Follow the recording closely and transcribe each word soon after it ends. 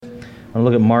I'm going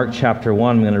to look at Mark chapter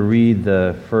 1. I'm going to read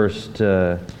the first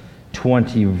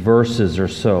 20 verses or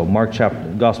so.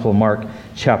 Gospel of Mark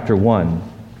chapter 1.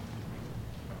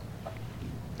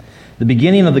 The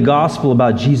beginning of the gospel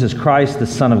about Jesus Christ, the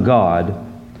Son of God.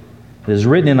 It is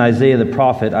written in Isaiah the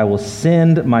prophet, I will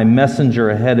send my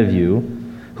messenger ahead of you,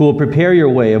 who will prepare your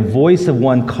way, a voice of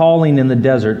one calling in the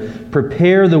desert,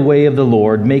 prepare the way of the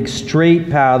Lord, make straight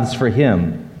paths for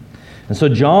him. And so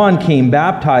John came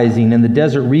baptizing in the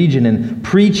desert region and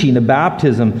preaching a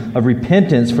baptism of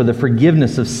repentance for the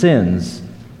forgiveness of sins.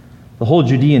 The whole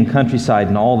Judean countryside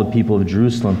and all the people of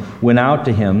Jerusalem went out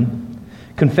to him.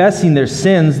 Confessing their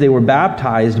sins, they were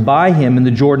baptized by him in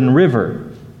the Jordan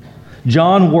River.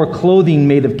 John wore clothing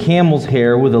made of camel's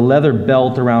hair with a leather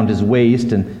belt around his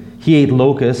waist, and he ate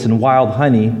locusts and wild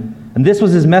honey. And this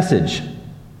was his message.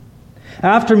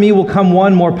 After me will come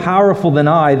one more powerful than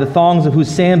I, the thongs of whose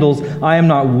sandals I am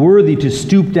not worthy to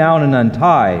stoop down and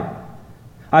untie.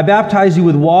 I baptize you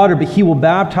with water, but he will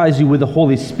baptize you with the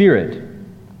Holy Spirit.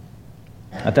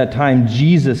 At that time,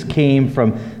 Jesus came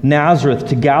from Nazareth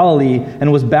to Galilee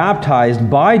and was baptized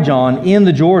by John in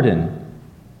the Jordan.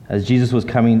 As Jesus was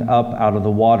coming up out of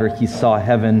the water, he saw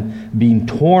heaven being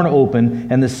torn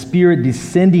open and the Spirit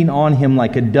descending on him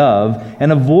like a dove.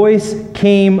 And a voice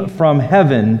came from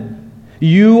heaven,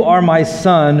 You are my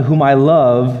Son, whom I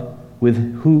love,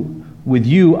 with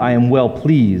you I am well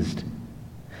pleased.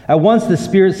 At once the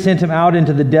Spirit sent him out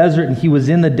into the desert, and he was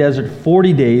in the desert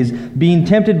 40 days, being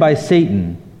tempted by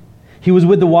Satan. He was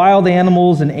with the wild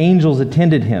animals, and angels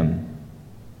attended him.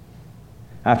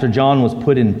 After John was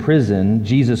put in prison,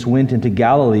 Jesus went into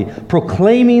Galilee,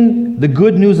 proclaiming the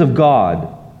good news of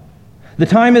God. The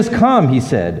time has come, he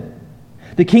said.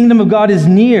 The kingdom of God is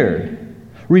near.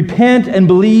 Repent and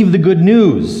believe the good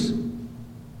news.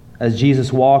 As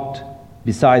Jesus walked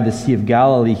beside the Sea of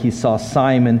Galilee, he saw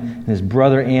Simon and his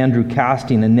brother Andrew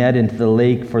casting a net into the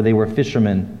lake, for they were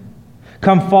fishermen.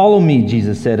 Come follow me,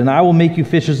 Jesus said, and I will make you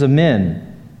fishers of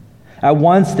men. At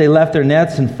once they left their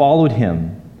nets and followed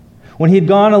him. When he had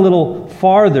gone a little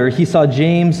farther, he saw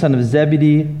James, son of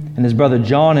Zebedee, and his brother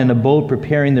John in a boat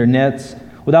preparing their nets.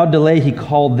 Without delay he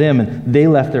called them, and they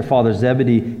left their father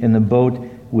Zebedee in the boat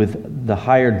with the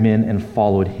hired men and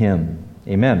followed him.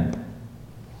 Amen.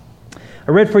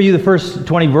 I read for you the first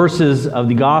 20 verses of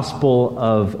the Gospel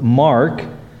of Mark,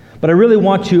 but I really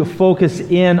want to focus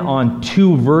in on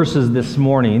two verses this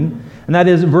morning, and that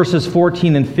is verses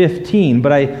 14 and 15.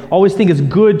 But I always think it's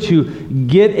good to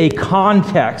get a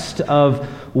context of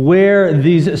where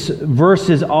these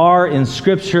verses are in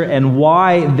Scripture and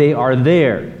why they are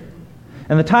there.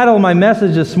 And the title of my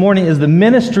message this morning is The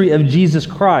Ministry of Jesus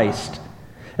Christ.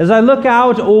 As I look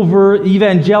out over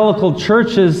evangelical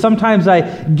churches, sometimes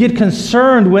I get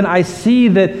concerned when I see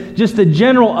that just the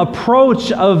general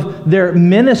approach of their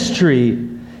ministry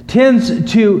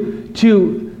tends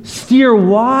to steer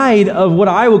wide of what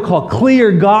I would call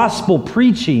clear gospel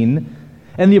preaching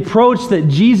and the approach that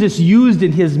Jesus used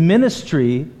in his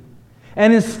ministry.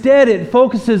 And instead it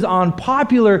focuses on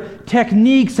popular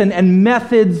techniques and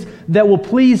methods that will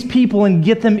please people and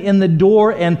get them in the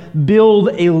door and build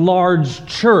a large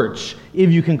church, if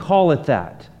you can call it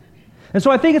that. And so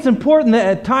I think it's important that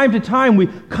at time to time we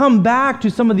come back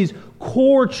to some of these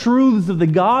core truths of the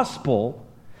gospel.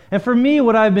 And for me,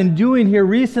 what I've been doing here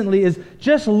recently is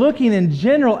just looking in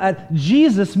general at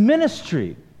Jesus'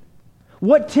 ministry.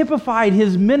 What typified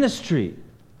his ministry?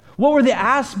 What were the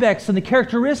aspects and the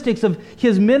characteristics of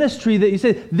his ministry that you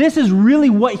say, this is really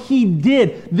what he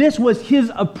did? This was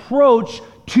his approach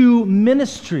to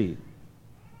ministry.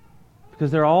 Because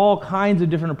there are all kinds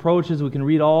of different approaches. We can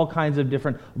read all kinds of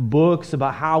different books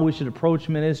about how we should approach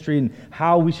ministry and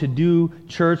how we should do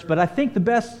church. But I think the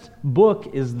best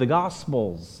book is the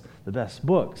Gospels, the best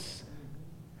books.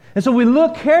 And so we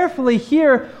look carefully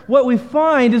here, what we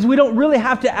find is we don't really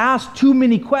have to ask too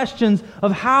many questions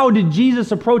of how did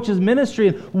Jesus approach his ministry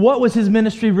and what was his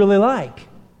ministry really like.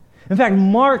 In fact,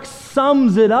 Mark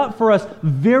sums it up for us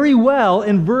very well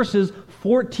in verses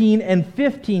 14 and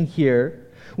 15 here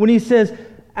when he says,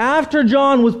 after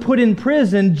John was put in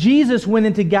prison, Jesus went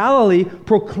into Galilee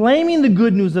proclaiming the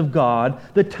good news of God.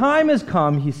 The time has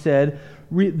come, he said,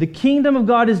 the kingdom of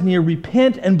God is near.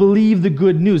 Repent and believe the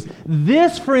good news.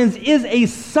 This, friends, is a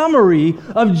summary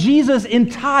of Jesus'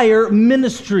 entire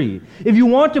ministry. If you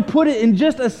want to put it in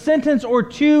just a sentence or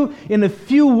two, in a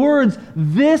few words,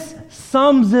 this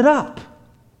sums it up.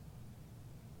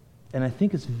 And I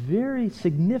think it's very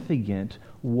significant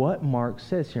what Mark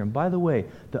says here. And by the way,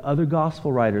 the other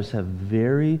gospel writers have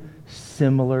very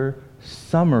similar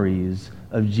summaries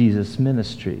of Jesus'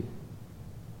 ministry.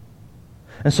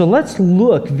 And so let's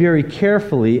look very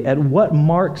carefully at what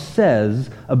Mark says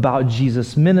about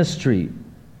Jesus' ministry.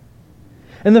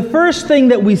 And the first thing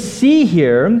that we see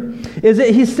here is that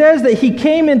he says that he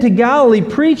came into Galilee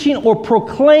preaching or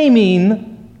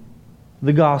proclaiming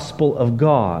the gospel of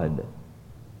God.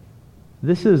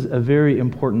 This is a very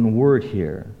important word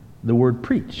here, the word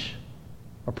preach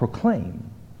or proclaim.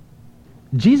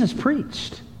 Jesus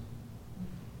preached.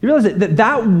 You realize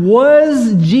that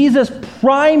was Jesus'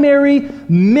 primary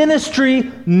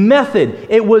ministry method.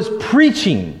 It was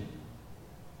preaching.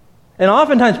 And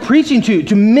oftentimes preaching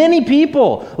to many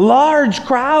people, large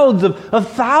crowds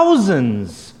of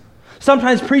thousands.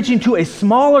 Sometimes preaching to a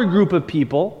smaller group of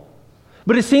people.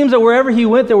 But it seems that wherever he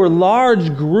went, there were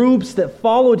large groups that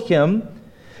followed him.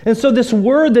 And so this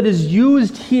word that is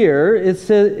used here, it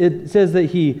says that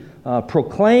he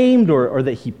proclaimed or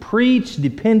that he preached,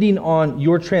 depending on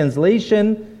your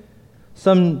translation.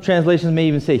 Some translations may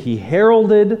even say he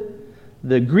heralded.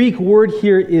 The Greek word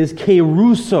here is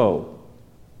keruso.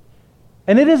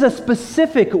 And it is a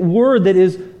specific word that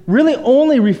is really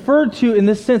only referred to in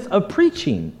the sense of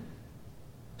preaching.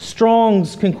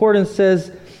 Strong's Concordance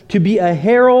says to be a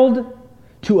herald,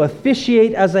 to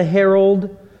officiate as a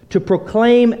herald, to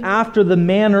proclaim after the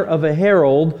manner of a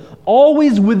herald,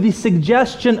 always with the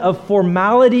suggestion of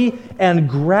formality and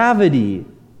gravity,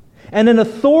 and an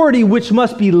authority which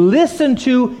must be listened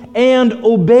to and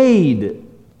obeyed.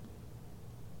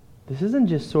 This isn't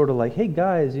just sort of like, hey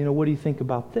guys, what do you think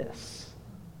about this?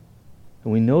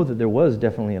 And we know that there was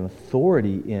definitely an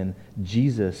authority in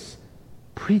Jesus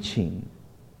preaching.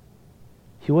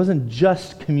 He wasn't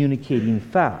just communicating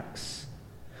facts.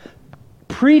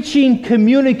 Preaching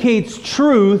communicates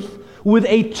truth with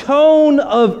a tone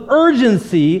of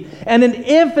urgency and an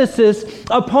emphasis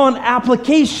upon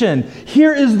application.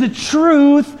 Here is the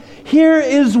truth. Here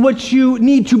is what you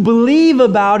need to believe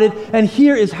about it. And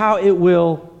here is how it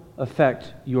will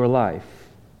affect your life.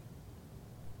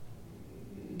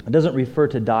 It doesn't refer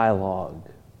to dialogue.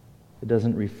 It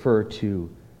doesn't refer to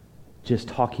just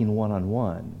talking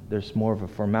one-on-one. There's more of a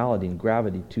formality and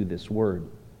gravity to this word.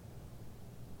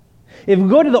 If we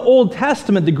go to the Old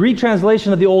Testament, the Greek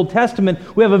translation of the Old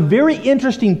Testament, we have a very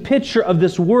interesting picture of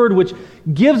this word which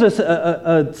gives us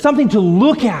something to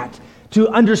look at, to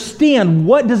understand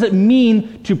what does it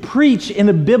mean to preach in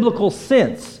a biblical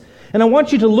sense. And I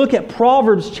want you to look at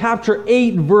Proverbs chapter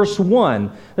 8, verse 1.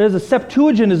 There's a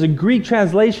Septuagint is a Greek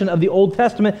translation of the Old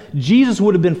Testament. Jesus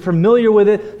would have been familiar with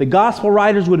it. The gospel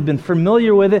writers would have been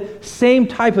familiar with it. Same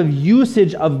type of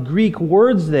usage of Greek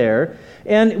words there.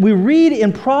 And we read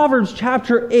in Proverbs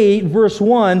chapter 8, verse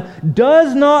 1,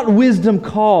 "Does not wisdom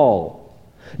call?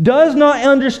 Does not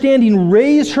understanding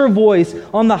raise her voice?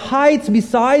 On the heights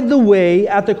beside the way,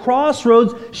 at the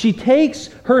crossroads, she takes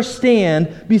her stand.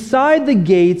 Beside the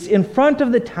gates, in front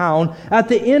of the town, at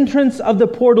the entrance of the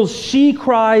portals, she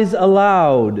cries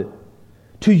aloud.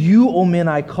 To you, O men,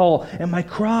 I call, and my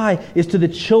cry is to the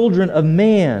children of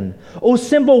man. O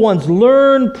simple ones,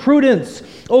 learn prudence.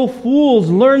 O fools,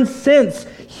 learn sense.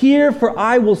 Hear, for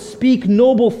I will speak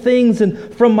noble things, and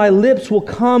from my lips will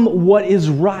come what is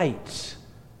right."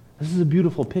 This is a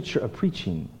beautiful picture of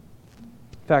preaching.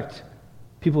 In fact,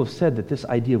 people have said that this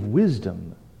idea of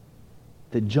wisdom,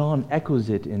 that John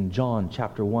echoes it in John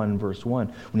chapter 1, verse 1,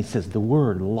 when he says the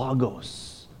word,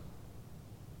 logos.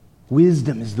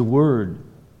 Wisdom is the word.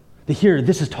 Here,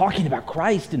 this is talking about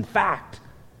Christ, in fact,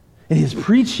 in his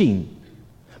preaching.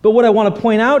 But what I want to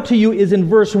point out to you is in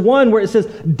verse 1 where it says,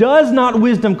 "Does not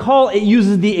wisdom call?" It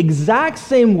uses the exact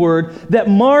same word that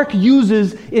Mark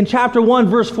uses in chapter 1,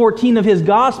 verse 14 of his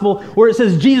gospel, where it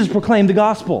says Jesus proclaimed the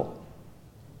gospel.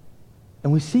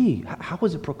 And we see, how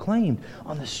was it proclaimed?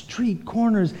 On the street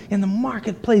corners, in the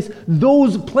marketplace,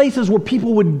 those places where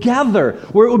people would gather,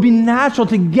 where it would be natural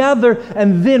to gather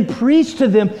and then preach to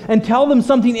them and tell them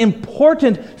something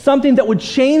important, something that would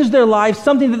change their life,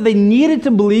 something that they needed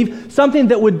to believe, something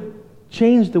that would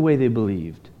change the way they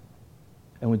believed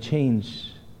and would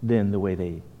change then the way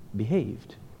they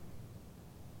behaved.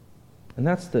 And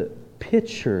that's the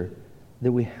picture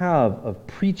that we have of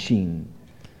preaching.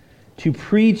 To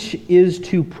preach is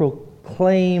to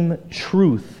proclaim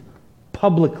truth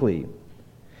publicly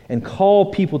and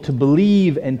call people to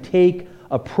believe and take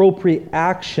appropriate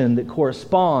action that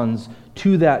corresponds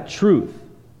to that truth.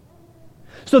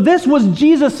 So this was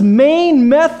Jesus' main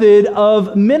method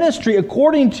of ministry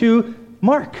according to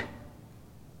Mark.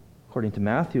 According to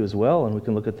Matthew as well, and we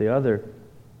can look at the other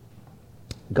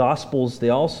Gospels, they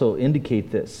also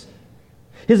indicate this.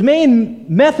 His main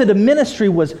method of ministry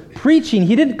was preaching.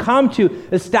 He didn't come to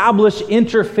establish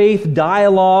interfaith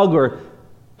dialogue, or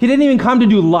He didn't even come to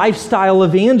do lifestyle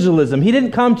evangelism. He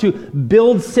didn't come to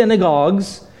build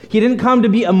synagogues. He didn't come to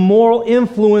be a moral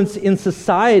influence in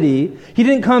society. He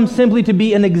didn't come simply to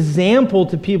be an example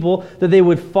to people that they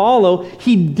would follow.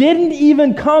 He didn't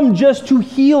even come just to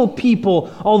heal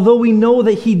people, although we know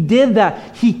that he did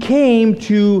that. He came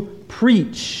to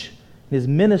preach. His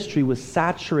ministry was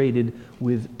saturated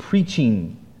with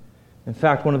preaching. In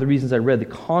fact, one of the reasons I read the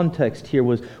context here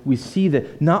was we see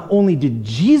that not only did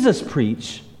Jesus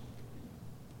preach,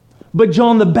 but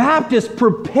John the Baptist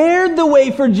prepared the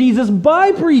way for Jesus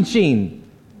by preaching.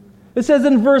 It says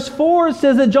in verse 4, it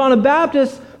says that John the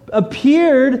Baptist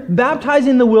appeared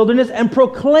baptizing in the wilderness and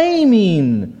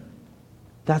proclaiming.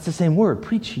 That's the same word,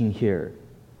 preaching here.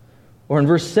 Or in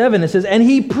verse 7, it says, and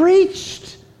he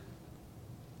preached.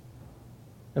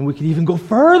 And we could even go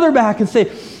further back and say,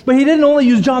 but he didn't only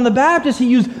use John the Baptist, he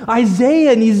used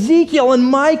Isaiah and Ezekiel and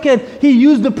Micah. He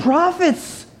used the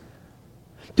prophets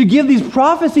to give these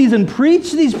prophecies and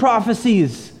preach these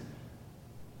prophecies,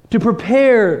 to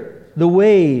prepare the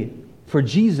way for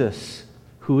Jesus,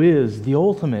 who is the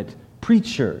ultimate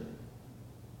preacher.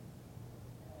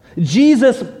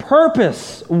 Jesus'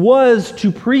 purpose was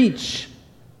to preach.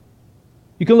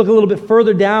 You can look a little bit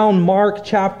further down, Mark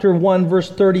chapter 1, verse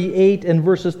 38 and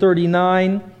verses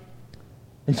 39.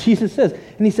 And Jesus says,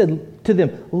 and he said to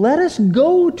them, let us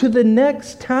go to the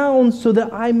next town so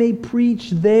that I may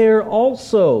preach there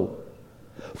also.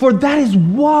 For that is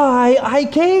why I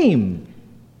came.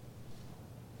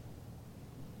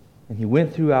 And he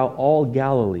went throughout all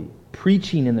Galilee,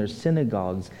 preaching in their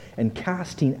synagogues and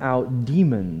casting out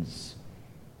demons.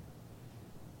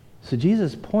 So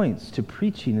Jesus points to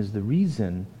preaching as the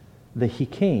reason that he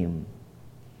came.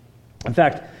 In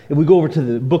fact, if we go over to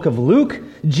the book of Luke,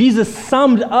 Jesus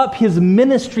summed up his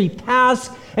ministry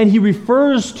task, and he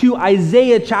refers to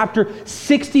Isaiah chapter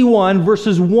 61,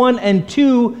 verses 1 and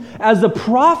 2, as a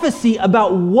prophecy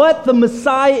about what the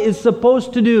Messiah is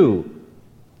supposed to do.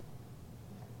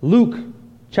 Luke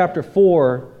chapter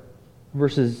 4,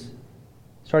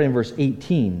 starting in verse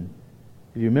 18.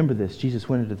 If you remember this, Jesus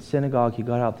went into the synagogue, he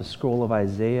got out the scroll of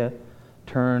Isaiah,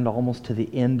 turned almost to the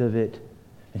end of it,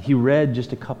 and he read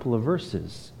just a couple of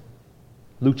verses.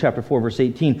 Luke chapter 4, verse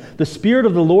 18. The Spirit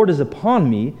of the Lord is upon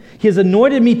me. He has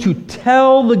anointed me to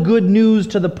tell the good news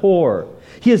to the poor.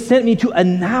 He has sent me to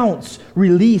announce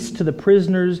release to the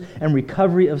prisoners and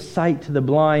recovery of sight to the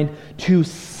blind, to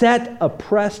set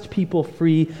oppressed people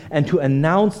free, and to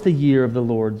announce the year of the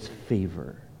Lord's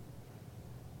favor.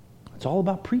 It's all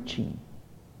about preaching.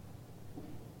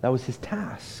 That was his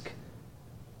task.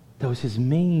 That was his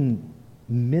main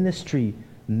ministry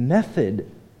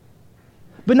method.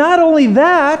 But not only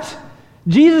that,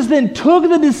 Jesus then took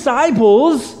the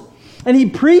disciples and he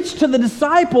preached to the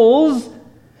disciples,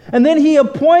 and then he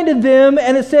appointed them,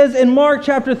 and it says in Mark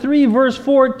chapter 3, verse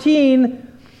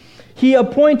 14, he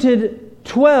appointed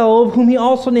 12, whom he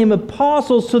also named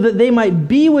apostles, so that they might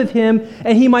be with him,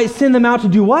 and he might send them out to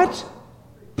do what?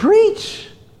 Preach.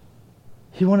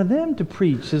 He wanted them to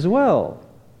preach as well.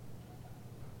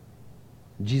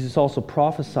 Jesus also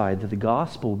prophesied that the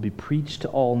gospel would be preached to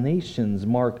all nations,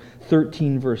 Mark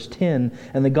 13, verse 10,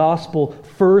 and the gospel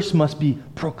first must be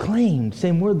proclaimed,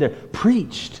 same word there,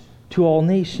 preached to all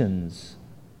nations.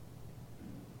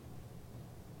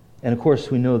 And of course,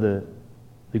 we know the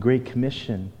Great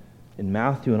Commission in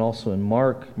Matthew and also in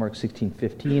Mark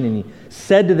 16:15, and he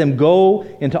said to them, go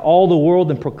into all the world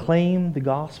and proclaim the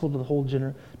gospel to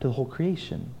the whole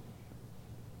creation.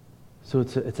 So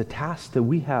it's a task that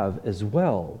we have as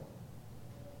well.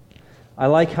 I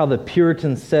like how the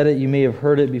Puritans said it. You may have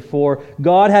heard it before.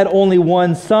 God had only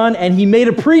one son, and he made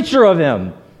a preacher of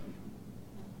him.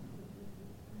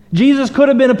 Jesus could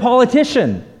have been a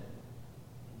politician.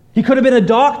 He could have been a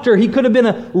doctor. He could have been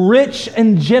a rich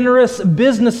and generous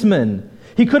businessman.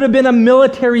 He could have been a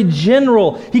military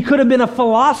general. He could have been a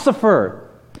philosopher.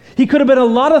 He could have been a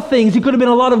lot of things. He could have been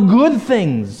a lot of good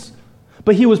things.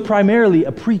 But he was primarily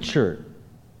a preacher.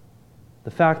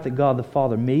 The fact that God the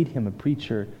Father made him a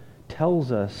preacher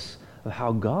tells us of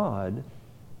how God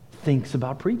thinks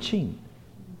about preaching.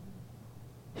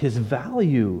 His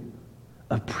value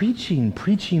of preaching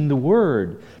the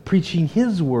Word, preaching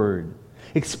His Word,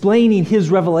 explaining His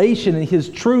revelation and His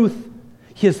truth,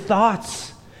 His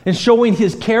thoughts, and showing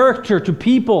His character to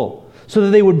people so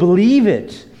that they would believe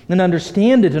it and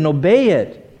understand it and obey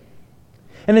it.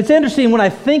 And it's interesting when I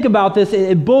think about this,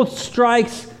 it both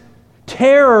strikes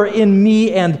terror in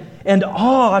me and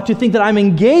awe to think that I'm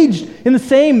engaged in the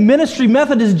same ministry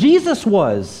method as Jesus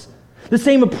was. The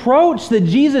same approach that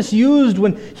Jesus used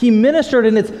when he ministered,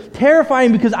 and it's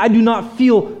terrifying because I do not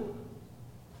feel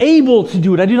able to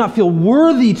do it. I do not feel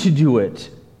worthy to do it.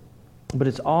 But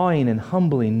it's awing and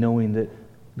humbling knowing that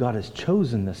God has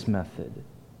chosen this method,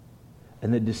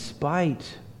 and that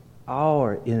despite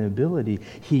our inability,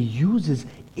 He uses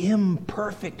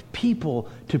imperfect people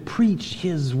to preach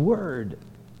His word.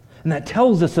 And that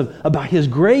tells us about His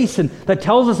grace, and that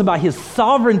tells us about His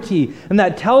sovereignty, and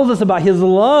that tells us about His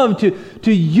love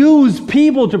to use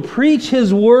people to preach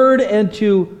His word and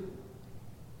to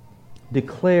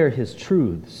declare His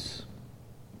truths.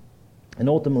 And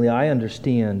ultimately, I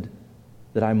understand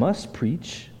that I must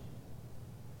preach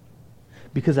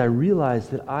because I realize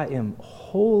that I am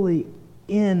wholly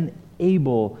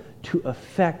unable to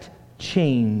effect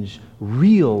change,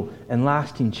 real and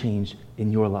lasting change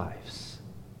in your lives.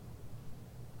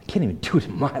 I can't even do it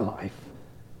in my life.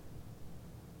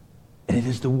 And it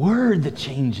is the Word that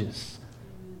changes.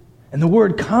 And the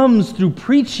Word comes through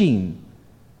preaching.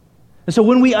 And so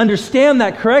when we understand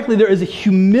that correctly, there is a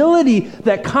humility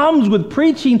that comes with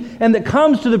preaching and that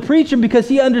comes to the preacher because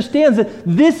he understands that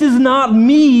this is not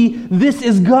me, this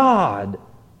is God.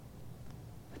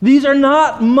 These are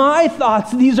not my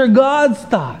thoughts, these are God's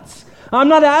thoughts. I'm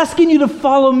not asking you to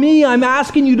follow me, I'm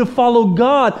asking you to follow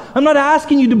God. I'm not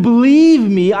asking you to believe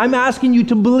me, I'm asking you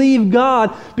to believe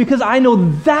God because I know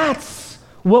that's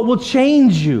what will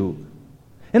change you.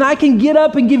 And I can get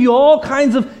up and give you all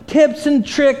kinds of tips and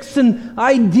tricks and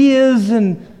ideas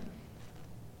and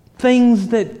things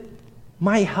that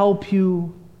might help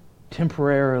you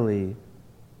temporarily.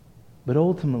 But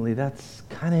ultimately, that's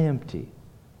kind of empty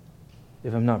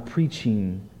if I'm not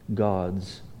preaching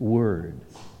God's word.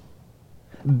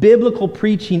 Biblical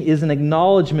preaching is an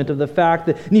acknowledgement of the fact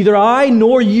that neither I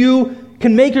nor you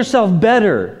can make yourself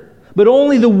better, but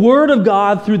only the Word of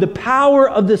God through the power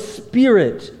of the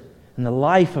Spirit and the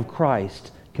life of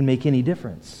Christ can make any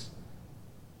difference.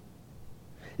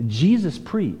 Jesus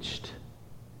preached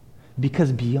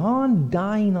because beyond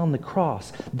dying on the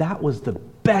cross, that was the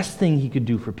best thing He could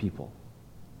do for people.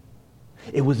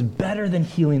 It was better than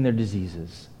healing their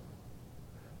diseases.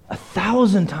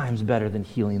 1,000 times better than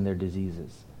healing their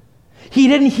diseases. He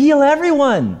didn't heal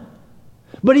everyone,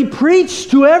 but He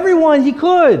preached to everyone He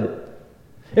could.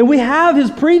 And we have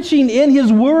His preaching in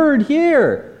His Word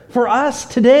here for us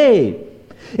today.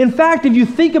 In fact, if you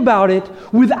think about it,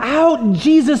 without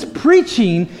Jesus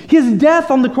preaching, His death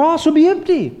on the cross would be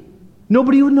empty.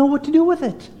 Nobody would know what to do with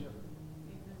it.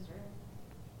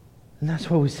 And that's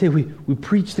why we say we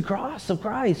preach the cross of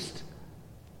Christ.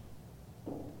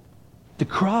 The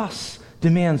cross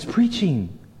demands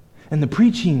preaching, and the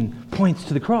preaching points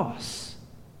to the cross.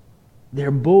 They're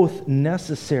both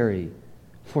necessary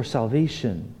for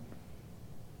salvation.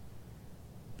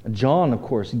 John, of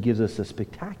course, gives us a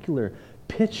spectacular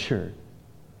picture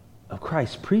of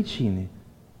Christ's preaching,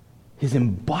 His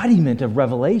embodiment of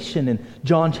revelation in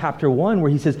John chapter 1,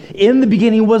 where He says, "In the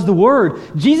beginning was the Word."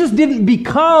 Jesus didn't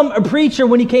become a preacher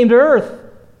when He came to earth.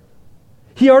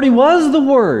 He already was the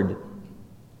Word.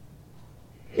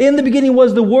 In the beginning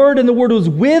was the Word, and the Word was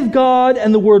with God,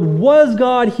 and the Word was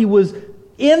God. He was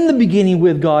in the beginning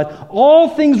with God. All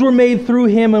things were made through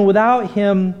Him, and without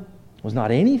Him was not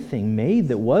anything made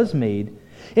that was made.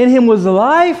 In Him was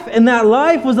life, and that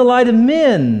life was the light of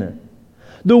men.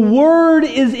 The Word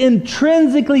is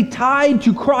intrinsically tied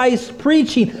to Christ's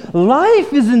preaching.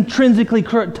 Life is intrinsically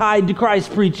tied to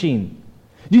Christ's preaching.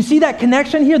 Do you see that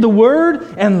connection here? The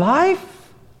Word and life?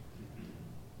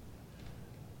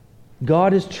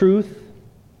 God is truth,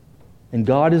 and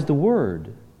God is the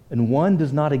Word, and one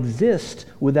does not exist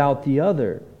without the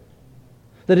other.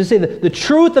 That is to say, the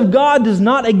truth of God does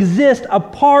not exist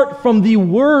apart from the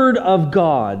Word of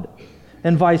God,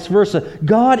 and vice versa.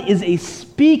 God is a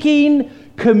speaking,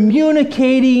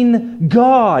 communicating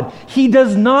God. He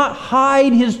does not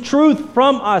hide His truth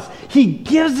from us. He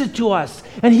gives it to us,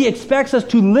 and He expects us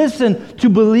to listen, to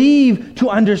believe, to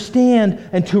understand,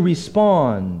 and to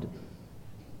respond.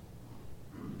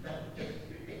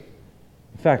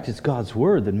 In fact, it's God's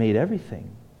Word that made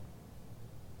everything.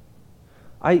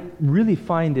 I really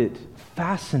find it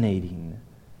fascinating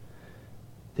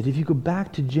that if you go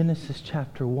back to Genesis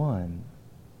chapter 1,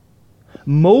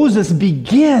 Moses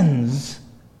begins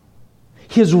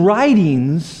his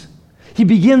writings, he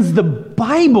begins the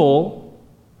Bible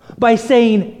by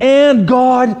saying, "And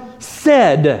God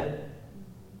said."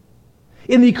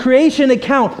 In the creation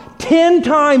account, 10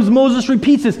 times Moses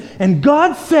repeats this, "And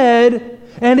God said,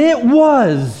 and it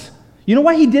was." You know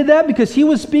why he did that? Because he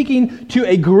was speaking to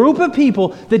a group of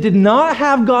people that did not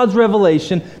have God's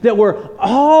revelation, that were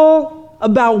all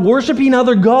about worshiping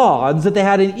other gods that they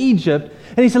had in Egypt.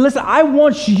 And he said, listen, I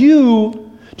want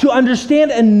you to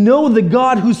understand and know the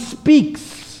God who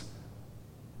speaks.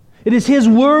 It is His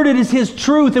word, it is His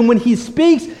truth, and when He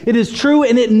speaks, it is true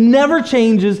and it never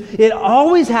changes. It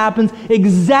always happens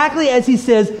exactly as He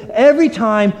says every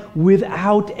time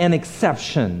without an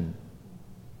exception.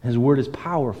 His word is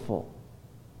powerful.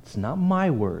 It's not my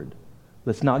word.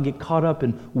 Let's not get caught up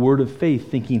in word of faith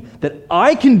thinking that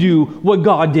I can do what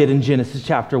God did in Genesis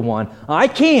chapter 1. I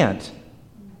can't.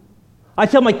 I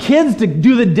tell my kids to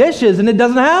do the dishes and it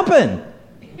doesn't happen.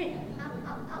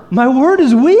 My word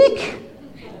is weak.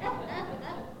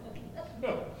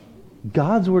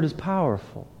 God's word is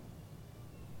powerful.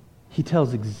 He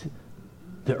tells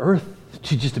the earth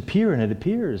to just appear and it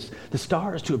appears. The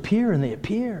stars to appear and they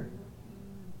appear.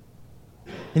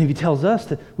 And if He tells us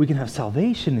that we can have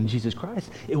salvation in Jesus Christ,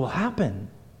 it will happen.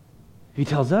 If He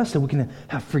tells us that we can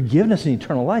have forgiveness and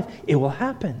eternal life, it will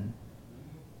happen.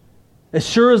 As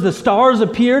sure as the stars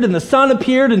appeared and the sun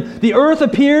appeared and the earth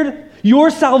appeared, your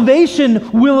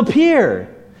salvation will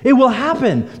appear. It will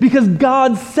happen because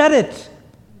God said it.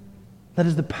 That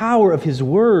is the power of His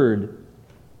word.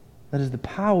 That is the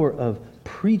power of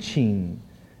preaching.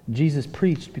 Jesus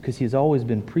preached because He has always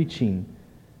been preaching.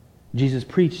 Jesus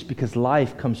preached because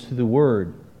life comes through the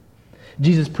word.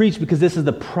 Jesus preached because this is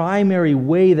the primary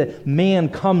way that man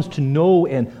comes to know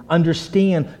and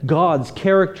understand God's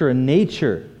character and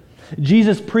nature.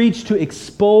 Jesus preached to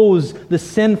expose the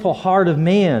sinful heart of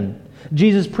man.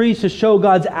 Jesus preached to show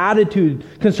God's attitude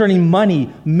concerning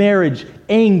money, marriage,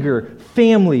 anger,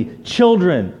 family,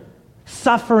 children,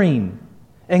 suffering,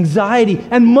 anxiety,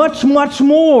 and much, much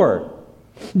more.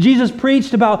 Jesus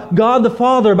preached about God the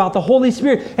Father, about the Holy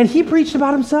Spirit, and He preached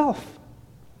about Himself.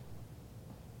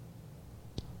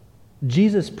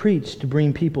 Jesus preached to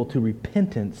bring people to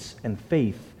repentance and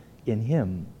faith in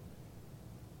Him.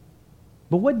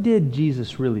 But what did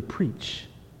Jesus really preach?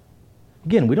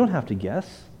 Again, we don't have to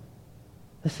guess.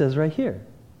 It says right here.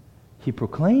 He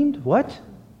proclaimed what?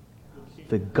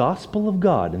 The gospel of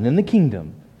God and then the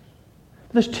kingdom.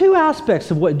 There's two aspects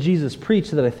of what Jesus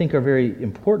preached that I think are very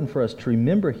important for us to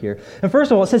remember here. And first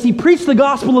of all, it says He preached the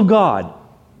gospel of God.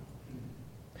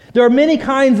 There are many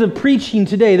kinds of preaching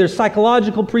today. There's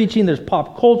psychological preaching, there's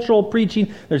pop cultural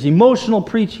preaching, there's emotional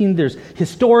preaching, there's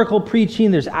historical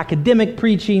preaching, there's academic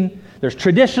preaching, there's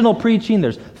traditional preaching,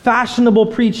 there's fashionable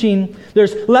preaching,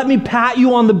 there's let me pat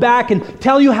you on the back and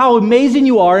tell you how amazing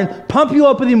you are and pump you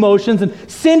up with emotions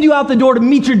and send you out the door to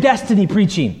meet your destiny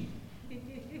preaching.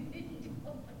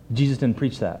 Jesus didn't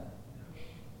preach that.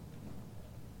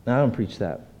 And I don't preach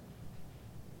that.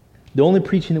 The only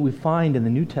preaching that we find in the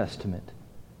New Testament,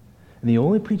 and the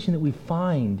only preaching that we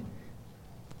find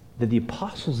that the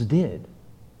apostles did,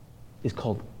 is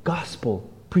called gospel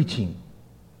preaching.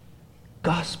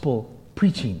 Gospel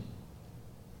preaching.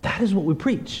 That is what we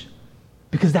preach.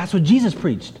 Because that's what Jesus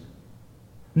preached.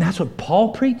 And that's what Paul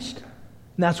preached.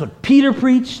 And that's what Peter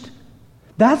preached.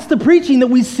 That's the preaching that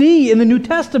we see in the New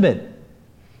Testament.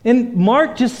 And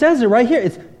Mark just says it right here.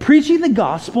 It's preaching the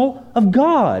gospel of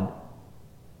God.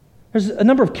 There's a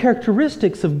number of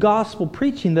characteristics of gospel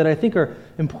preaching that I think are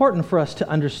important for us to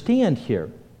understand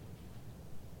here.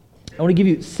 I want to give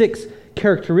you 6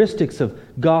 characteristics of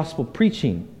gospel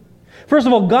preaching. First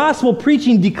of all, gospel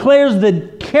preaching declares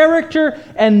the character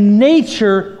and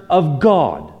nature of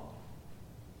God.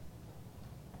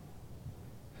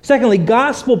 Secondly,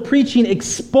 gospel preaching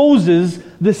exposes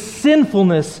the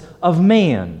sinfulness of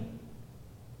man.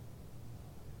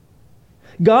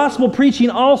 Gospel preaching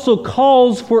also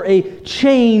calls for a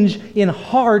change in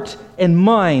heart and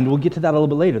mind. We'll get to that a little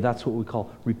bit later. That's what we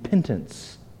call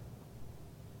repentance.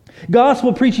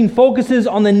 Gospel preaching focuses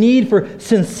on the need for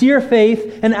sincere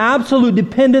faith and absolute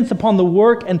dependence upon the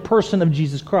work and person of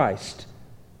Jesus Christ.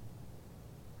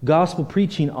 Gospel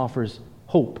preaching offers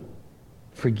hope,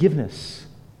 forgiveness,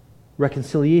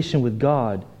 reconciliation with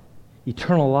God,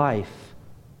 eternal life,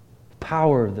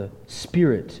 power of the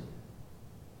Spirit,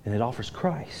 and it offers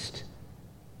Christ.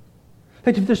 In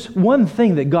fact, if there's one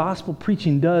thing that gospel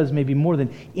preaching does, maybe more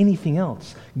than anything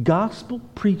else, gospel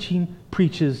preaching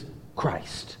preaches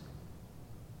Christ.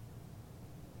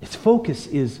 Its focus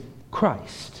is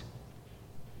Christ.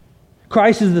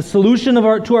 Christ is the solution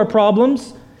to our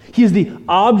problems. He is the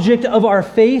object of our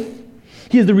faith.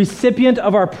 He is the recipient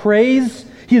of our praise.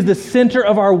 He is the center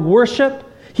of our worship.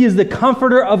 He is the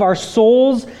comforter of our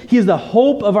souls. He is the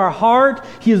hope of our heart.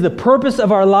 He is the purpose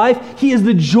of our life. He is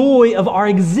the joy of our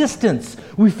existence.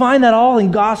 We find that all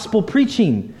in gospel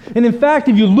preaching. And in fact,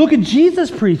 if you look at Jesus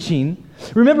preaching,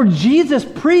 remember Jesus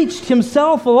preached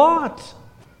himself a lot.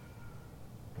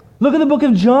 Look at the book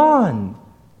of John.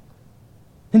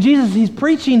 And Jesus, he's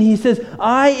preaching, he says,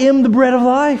 I am the bread of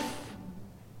life.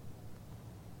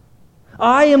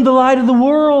 I am the light of the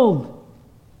world.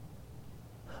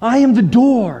 I am the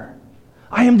door.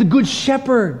 I am the good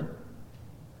shepherd.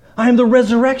 I am the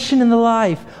resurrection and the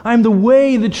life. I am the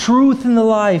way, the truth, and the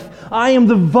life. I am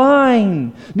the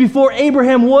vine. Before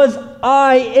Abraham was,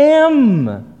 I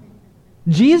am.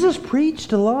 Jesus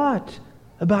preached a lot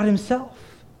about himself.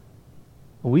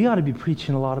 We ought to be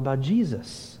preaching a lot about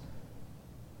Jesus.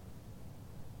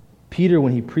 Peter,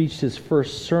 when he preached his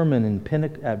first sermon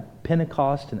at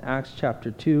Pentecost in Acts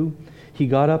chapter 2, he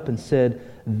got up and said,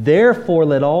 "Therefore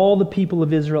let all the people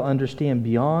of Israel understand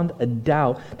beyond a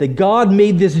doubt that God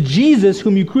made this Jesus,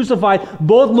 whom you crucified,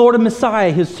 both Lord and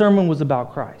Messiah." His sermon was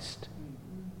about Christ.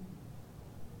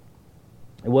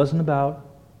 It wasn't about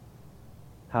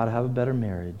how to have a better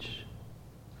marriage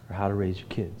or how to raise your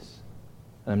kids.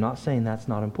 And I'm not saying that's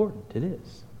not important. It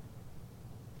is.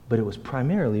 But it was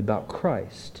primarily about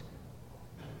Christ.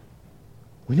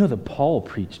 We know that Paul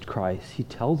preached Christ. He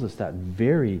tells us that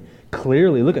very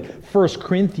clearly. Look at 1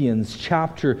 Corinthians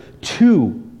chapter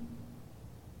 2.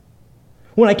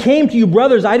 "When I came to you,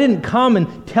 brothers, I didn't come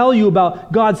and tell you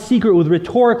about God's secret with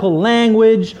rhetorical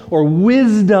language or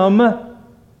wisdom."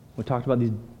 We talked about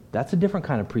these. That's a different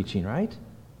kind of preaching, right?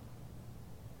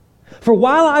 "For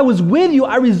while I was with you,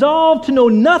 I resolved to know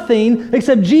nothing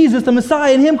except Jesus, the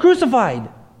Messiah, and Him crucified."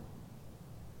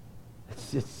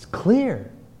 It's clear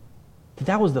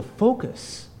that was the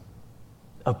focus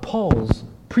of Paul's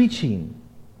preaching.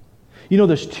 You know,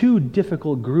 there's two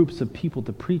difficult groups of people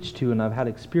to preach to, and I've had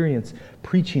experience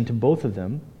preaching to both of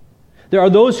them. There are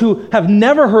those who have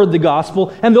never heard the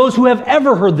gospel and those who have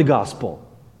ever heard the gospel.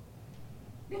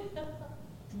 Do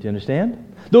you understand?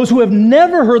 Those who have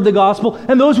never heard the gospel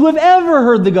and those who have ever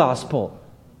heard the gospel.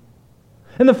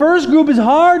 And the first group is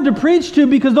hard to preach to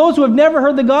because those who have never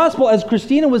heard the gospel, as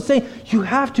Christina was saying, you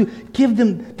have to give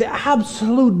them the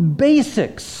absolute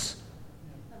basics.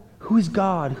 Who is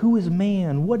God? Who is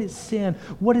man? What is sin?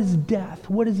 What is death?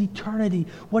 What is eternity?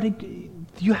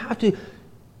 You have to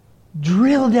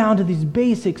drill down to these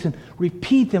basics and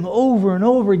repeat them over and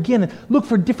over again and look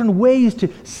for different ways to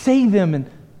say them. And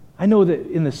I know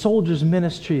that in the soldiers'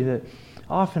 ministry that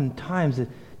oftentimes it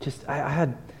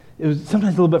was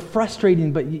sometimes a little bit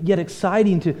frustrating, but yet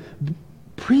exciting to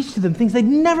preach to them things they'd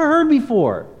never heard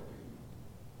before.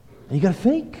 And you got to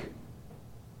think,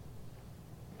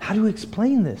 how do you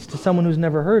explain this to someone who's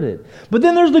never heard it? But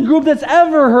then there's the group that's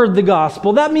ever heard the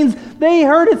gospel. That means they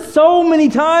heard it so many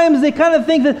times, they kind of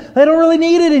think that they don't really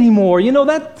need it anymore. You know,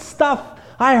 that stuff,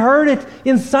 I heard it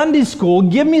in Sunday school.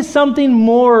 Give me something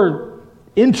more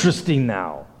interesting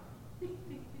now.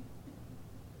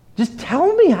 Just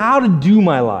tell me how to do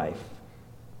my life.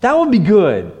 That would be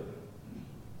good.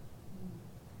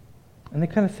 And they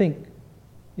kind of think,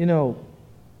 you know,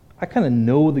 I kind of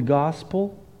know the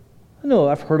gospel. I know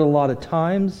I've heard a lot of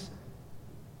times.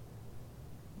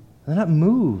 They're not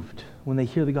moved when they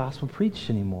hear the gospel preached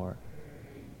anymore.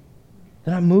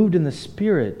 They're not moved in the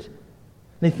Spirit.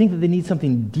 They think that they need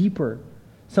something deeper,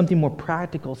 something more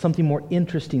practical, something more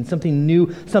interesting, something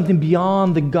new, something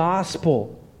beyond the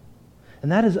gospel.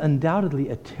 And that is undoubtedly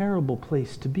a terrible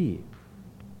place to be.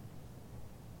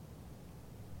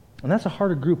 And that's a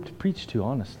harder group to preach to,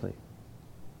 honestly.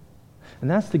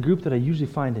 And that's the group that I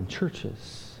usually find in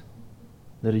churches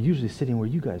that are usually sitting where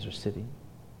you guys are sitting.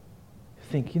 You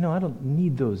think, you know, I don't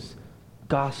need those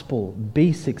gospel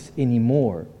basics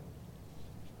anymore.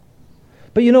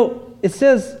 But you know, it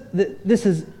says that this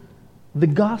is the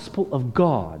gospel of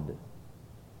God.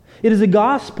 It is a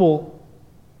gospel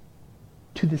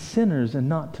to the sinners and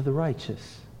not to the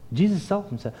righteous. Jesus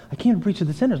himself said, I came to preach to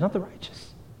the sinners, not the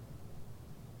righteous.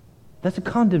 That's a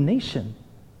condemnation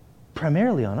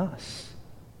primarily on us.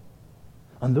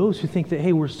 On those who think that,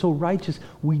 hey, we're so righteous,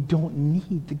 we don't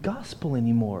need the gospel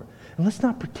anymore. And let's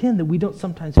not pretend that we don't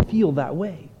sometimes feel that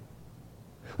way.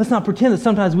 Let's not pretend that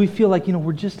sometimes we feel like, you know,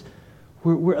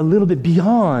 we're a little bit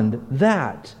beyond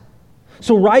that.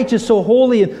 So righteous, so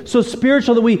holy, and so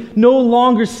spiritual that we no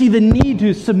longer see the need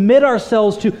to submit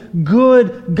ourselves to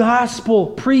good gospel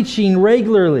preaching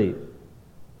regularly.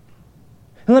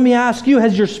 And let me ask you,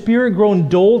 has your spirit grown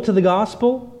dull to the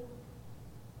gospel?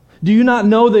 Do you not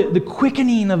know the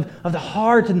quickening of the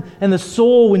heart and the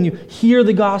soul when you hear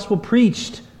the gospel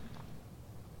preached?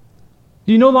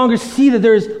 Do you no longer see that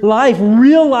there is life,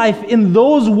 real life, in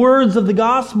those words of the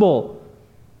gospel?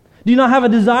 Do you not have a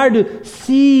desire to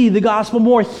see the gospel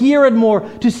more, hear it more,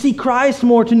 to see Christ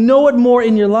more, to know it more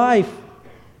in your life?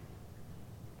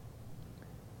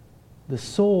 The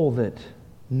soul that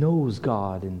knows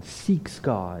God and seeks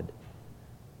God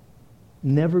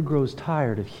never grows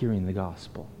tired of hearing the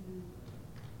gospel,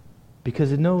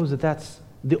 because it knows that that's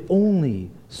the only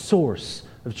source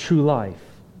of true life.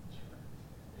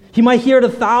 He might hear it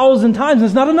 1,000 times, and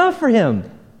it's not enough for him.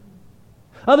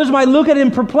 Others might look at him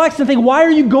perplexed and think, why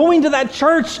are you going to that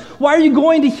church? Why are you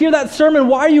going to hear that sermon?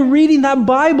 Why are you reading that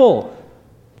Bible?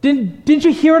 Didn't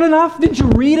you hear it enough? Didn't you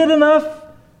read it enough?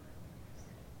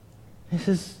 He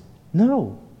says,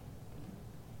 no.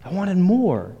 I wanted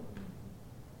more.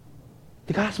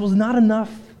 The gospel is not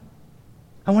enough.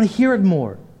 I want to hear it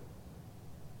more.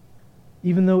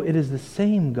 Even though it is the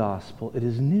same gospel, it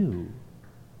is new.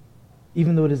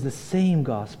 Even though it is the same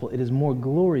gospel, it is more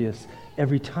glorious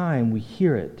every time we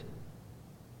hear it.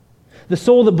 The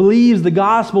soul that believes the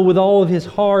gospel with all of his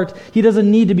heart, he doesn't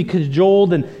need to be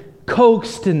cajoled and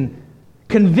coaxed and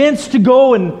convinced to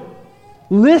go and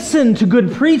listen to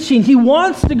good preaching. He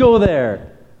wants to go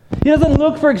there. He doesn't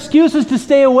look for excuses to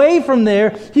stay away from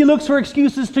there. He looks for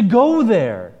excuses to go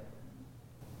there.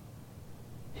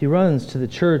 He runs to the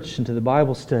church and to the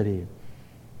Bible study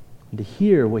and to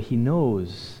hear what he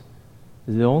knows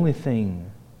is the only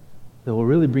thing that will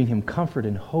really bring him comfort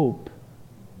and hope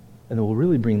and that will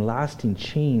really bring lasting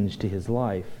change to his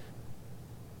life.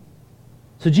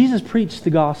 So Jesus preached the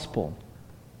gospel.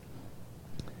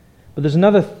 But there's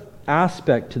another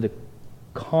aspect to the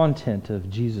content of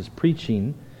Jesus'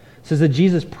 preaching. It says that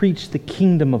Jesus preached the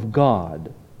kingdom of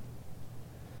God.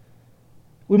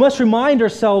 We must remind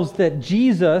ourselves that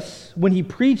Jesus, when he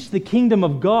preached the kingdom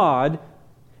of God,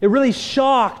 it really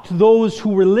shocked those who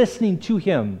were listening to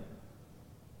him.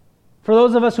 For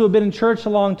those of us who have been in church a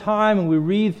long time and we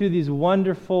read through these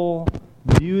wonderful,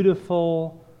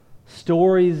 beautiful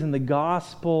stories in the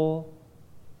gospel,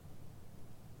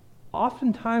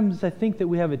 oftentimes I think that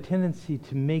we have a tendency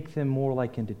to make them more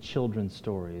like into children's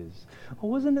stories. Oh,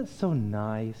 wasn't it so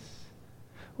nice?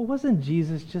 Oh, wasn't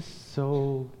Jesus just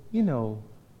so,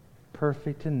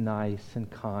 perfect and nice and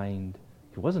kind?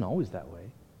 He wasn't always that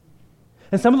way.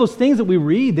 And some of those things that we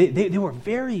read, they were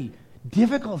very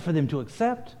difficult for them to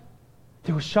accept.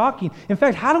 They were shocking. In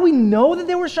fact, how do we know that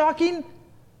they were shocking?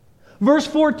 Verse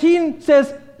 14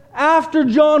 says, after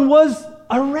John was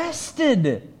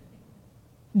arrested.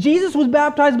 Jesus was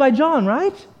baptized by John,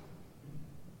 right?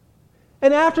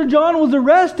 And after John was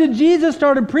arrested, Jesus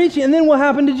started preaching. And then what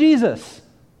happened to Jesus?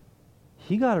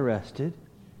 He got arrested.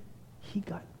 He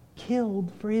got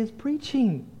killed for his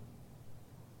preaching.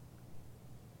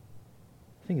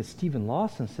 I think it's Stephen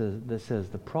Lawson says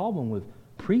the problem with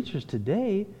preachers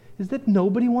today is that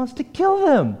nobody wants to kill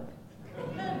them.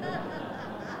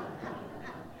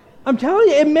 I'm telling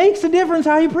you, it makes a difference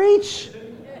how you preach.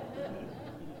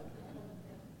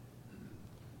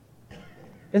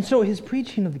 And so his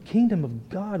preaching of the kingdom of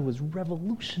God was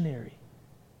revolutionary.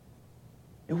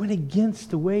 It went against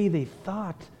the way they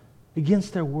thought,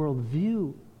 against their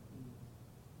worldview.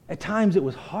 At times it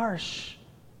was harsh.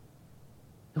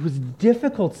 It was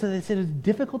difficult. So they said it was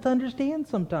difficult to understand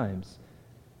sometimes.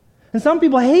 And some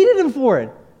people hated him for it.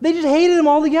 They just hated him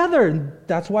altogether. And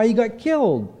that's why he got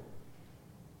killed.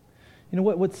 You know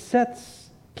what sets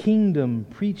kingdom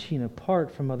preaching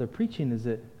apart from other preaching is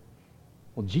that,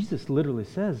 well, Jesus literally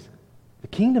says, the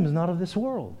kingdom is not of this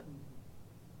world.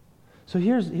 So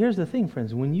here's the thing,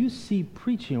 friends. When you see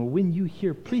preaching or when you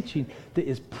hear preaching that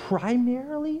is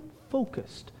primarily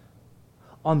focused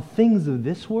on things of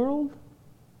this world,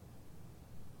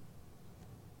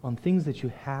 on things that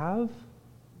you have,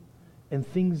 and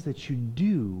things that you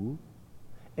do,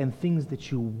 and things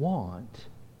that you want,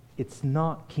 it's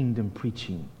not kingdom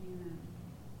preaching. Amen.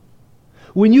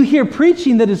 When you hear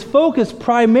preaching that is focused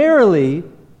primarily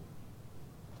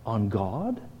on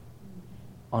God,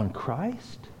 on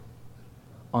Christ,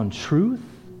 on truth,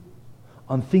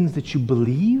 on things that you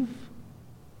believe,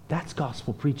 that's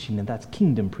gospel preaching and that's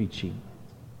kingdom preaching.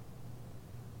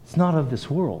 It's not of this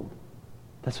world.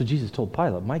 That's what Jesus told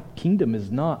Pilate. My kingdom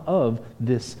is not of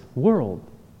this world.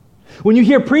 When you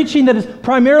hear preaching that is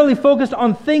primarily focused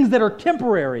on things that are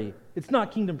temporary, it's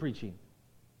not kingdom preaching.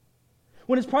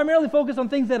 When it's primarily focused on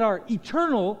things that are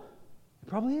eternal, it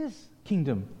probably is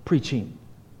kingdom preaching.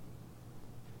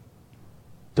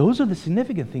 Those are the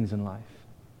significant things in life.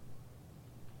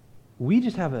 We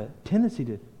just have a tendency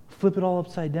to flip it all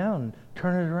upside down and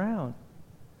turn it around.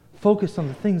 Focus on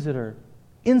the things that are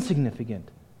insignificant,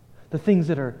 the things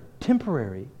that are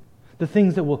temporary, the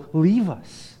things that will leave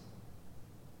us.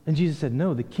 And Jesus said,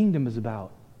 no, the kingdom is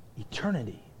about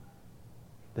eternity,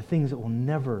 the things that will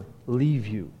never leave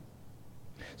you.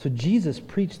 So Jesus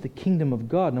preached the kingdom of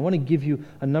God. And I want to give you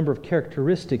a number of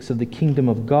characteristics of the kingdom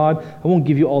of God. I won't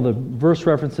give you all the verse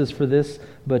references for this,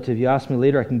 but if you ask me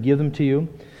later, I can give them to you.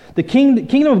 The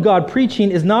kingdom of God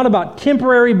preaching is not about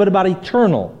temporary, but about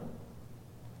eternal.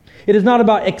 It is not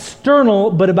about external,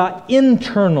 but about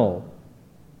internal.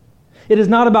 It is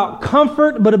not about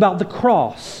comfort, but about the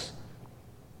cross.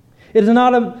 It is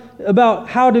not about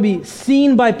how to be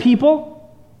seen by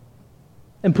people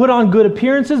and put on good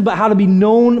appearances, but how to be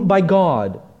known by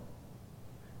God.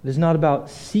 It is not about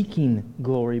seeking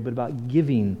glory, but about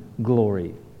giving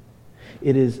glory.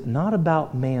 It is not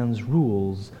about man's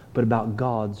rules, but about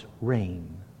God's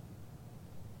reign.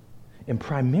 And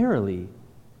primarily,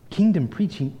 kingdom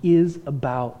preaching is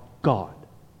about God.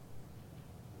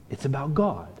 It's about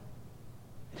God.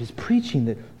 It is preaching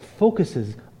that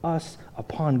focuses us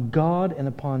upon God and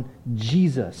upon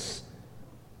Jesus.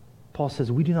 Paul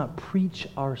says, we do not preach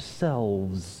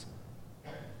ourselves.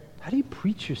 How do you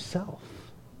preach yourself?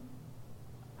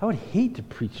 I would hate to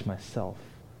preach myself.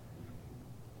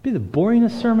 It'd be the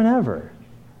boringest sermon ever.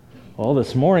 Well,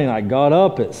 this morning I got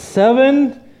up at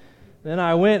 7, then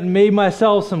I went and made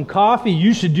myself some coffee.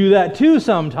 You should do that too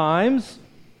sometimes.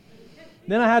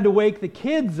 Then I had to wake the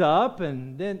kids up,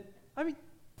 and then,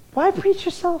 why preach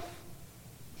yourself?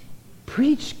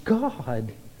 Preach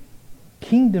God.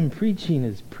 Kingdom preaching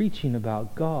is preaching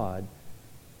about God.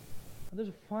 There's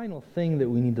a final thing that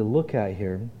we need to look at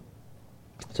here.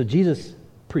 So Jesus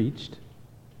preached.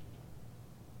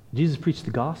 Jesus preached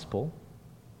the gospel.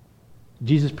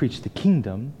 Jesus preached the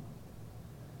kingdom.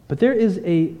 But there is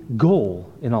a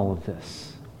goal in all of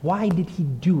this. Why did he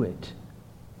do it?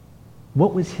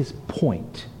 What was his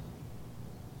point?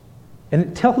 And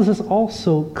it tells us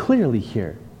also clearly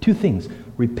here two things: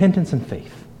 repentance and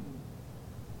faith.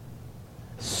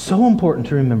 So important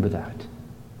to remember that.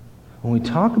 When we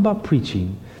talk about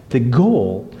preaching, the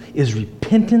goal is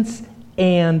repentance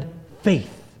and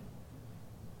faith.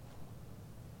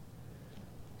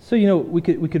 So, we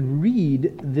could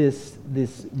read this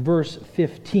verse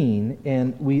 15,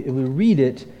 and we read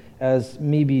it as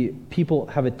maybe people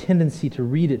have a tendency to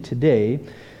read it today.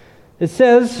 It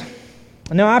says,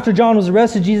 now after John was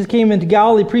arrested, Jesus came into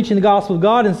Galilee preaching the gospel of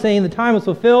God and saying the time was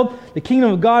fulfilled, the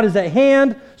kingdom of God is at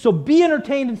hand, so be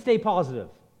entertained and stay positive.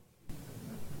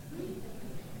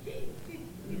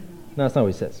 No, that's not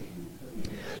what he says.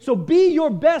 So be your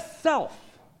best self.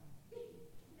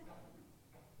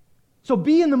 So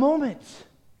be in the moment.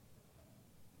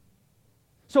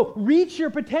 So reach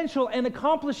your potential and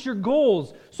accomplish your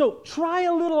goals. So try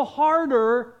a little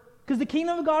harder, because the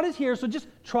kingdom of God is here, so just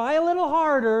try a little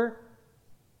harder.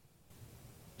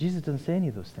 Jesus doesn't say any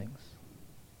of those things.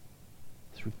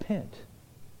 It's repent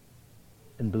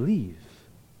and believe.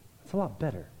 It's a lot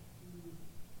better.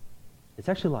 It's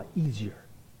actually a lot easier.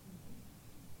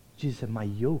 Jesus said, my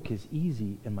yoke is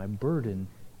easy and my burden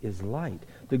is light.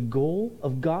 The goal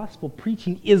of gospel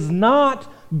preaching is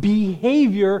not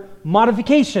behavior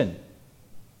modification.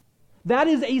 That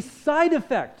is a side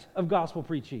effect of gospel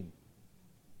preaching.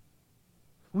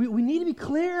 We need to be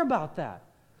clear about that.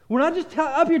 We're not just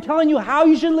up here telling you how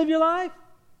you should live your life.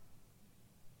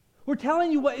 We're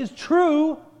telling you what is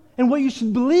true and what you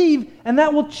should believe, and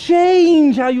that will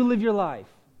change how you live your life.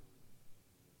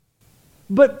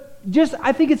 But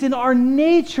I think it's in our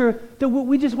nature that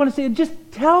we just want to say, just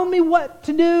tell me what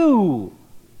to do.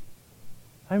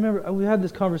 I remember we had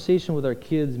this conversation with our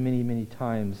kids many, many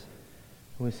times.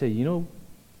 And we say, young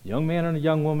man and a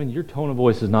young woman, your tone of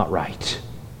voice is not right.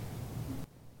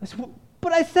 I said, well,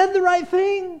 but I said the right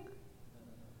thing.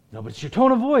 No, but it's your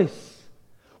tone of voice.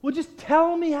 Well, just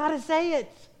tell me how to say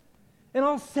it, and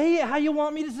I'll say it how you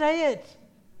want me to say it.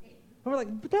 And we're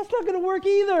like, but that's not going to work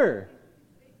either.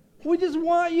 We just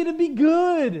want you to be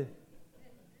good.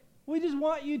 We just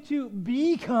want you to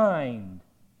be kind.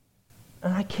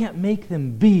 And I can't make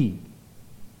them be.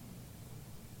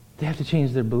 They have to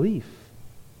change their belief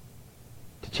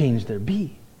to change their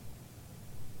be.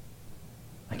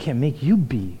 I can't make you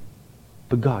be,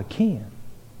 but God can.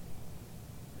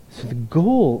 So the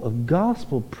goal of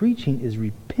gospel preaching is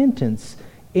repentance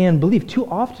and belief. Too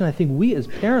often, I think we as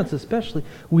parents especially,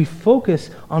 we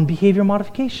focus on behavior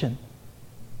modification.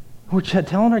 We're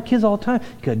telling our kids all the time,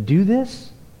 you got to do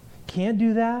this, can't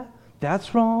do that,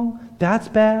 that's wrong, that's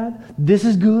bad, this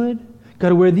is good, got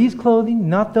to wear these clothing,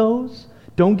 not those,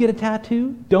 don't get a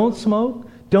tattoo, don't smoke,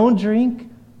 don't drink.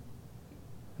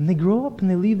 And they grow up and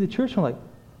they leave the church and we're like,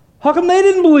 how come they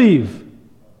didn't believe?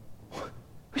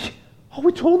 All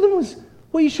we told them was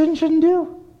what you should and shouldn't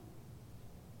do.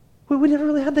 We never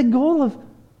really had the goal of,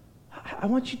 I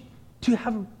want you to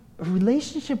have a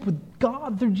relationship with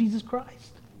God through Jesus Christ.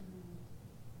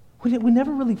 We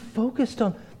never really focused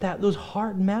on those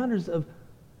heart matters of,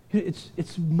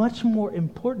 it's much more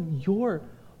important, your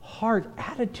heart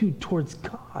attitude towards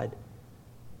God.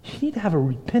 You need to have a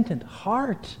repentant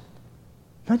heart,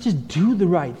 not just do the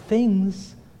right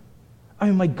things. I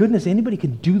mean, my goodness, anybody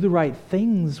can do the right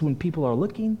things when people are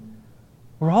looking.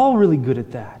 We're all really good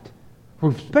at that.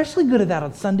 We're especially good at that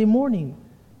on Sunday morning.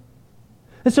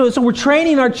 And so we're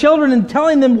training our children and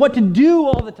telling them what to do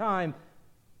all the time.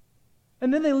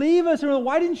 And then they leave us and we're like,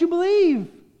 why didn't you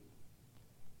believe?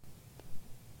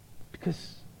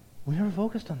 Because we never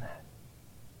focused on that.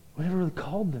 We never really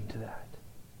called them to that.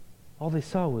 All they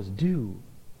saw was do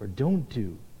or don't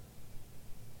do.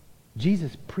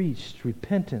 Jesus preached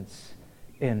repentance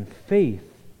and faith.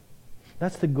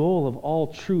 That's the goal of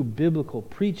all true biblical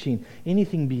preaching.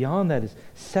 Anything beyond that is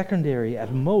secondary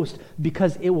at most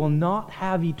because it will not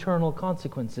have eternal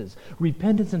consequences.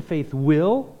 Repentance and faith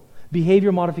will,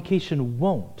 behavior modification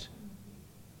won't.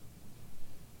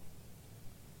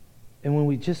 And when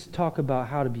we just talk about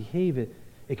how to behave, it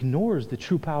ignores the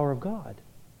true power of God.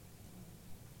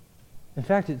 In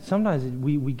fact, sometimes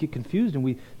we get confused and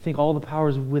we think all the power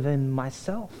is within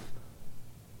myself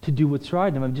to do what's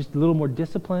right. And I'm just a little more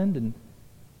disciplined and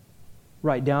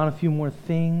write down a few more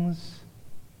things,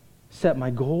 set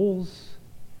my goals.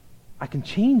 I can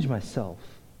change myself,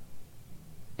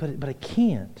 but I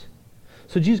can't.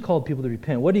 So Jesus called people to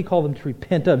repent. What did he call them to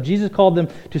repent of? Jesus called them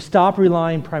to stop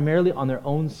relying primarily on their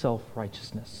own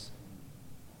self-righteousness.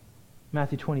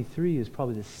 Matthew 23 is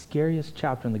probably the scariest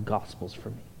chapter in the Gospels for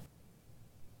me.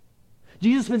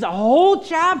 Jesus spends a whole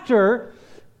chapter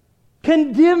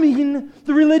condemning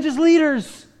the religious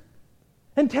leaders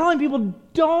and telling people,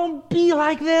 don't be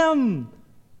like them.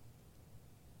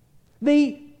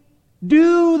 They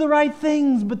do the right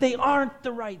things, but they aren't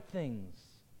the right things.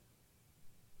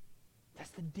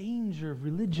 That's the danger of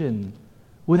religion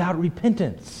without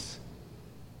repentance.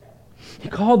 He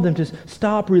called them to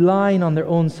stop relying on their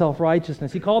own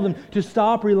self-righteousness. He called them to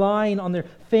stop relying on their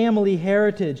family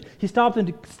heritage. He stopped them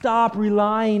to stop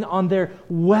relying on their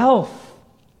wealth.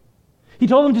 He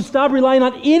told them to stop relying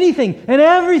on anything and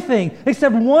everything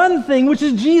except one thing, which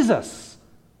is Jesus.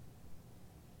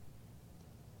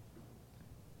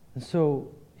 And so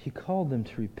he called them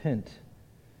to repent.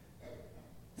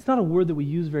 It's not a word that we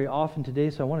use very often today,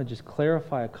 so I want to just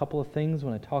clarify a couple of things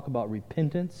when I talk about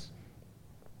repentance.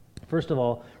 First of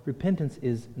all, repentance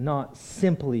is not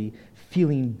simply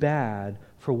feeling bad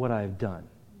for what I've done.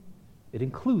 It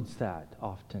includes that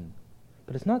often.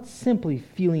 But it's not simply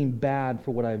feeling bad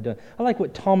for what I've done. I like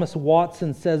what Thomas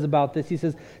Watson says about this. He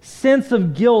says, sense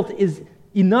of guilt is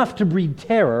enough to breed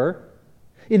terror.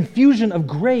 Infusion of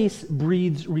grace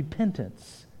breeds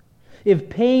repentance. If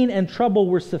pain and trouble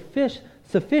were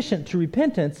sufficient to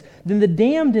repentance, then the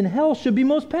damned in hell should be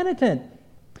most penitent.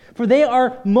 For they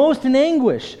are most in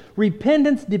anguish.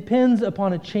 Repentance depends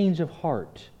upon a change of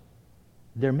heart.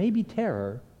 There may be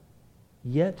terror,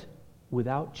 yet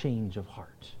without change of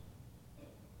heart.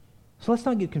 So let's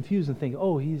not get confused and think,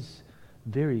 oh, he's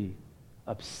very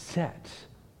upset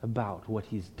about what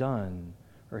he's done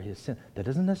or his sin. That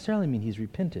doesn't necessarily mean he's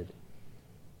repented.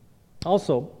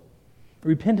 Also,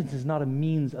 repentance is not a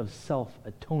means of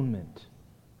self-atonement.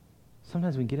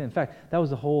 Sometimes we get it. In fact, that was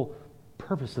the whole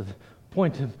purpose of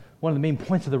one of the main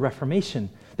points of the Reformation.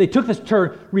 They took this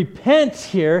term repent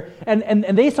here, and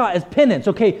they saw it as penance.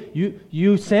 Okay,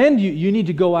 you sinned, you need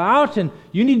to go out, and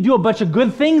you need to do a bunch of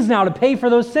good things now to pay for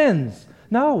those sins.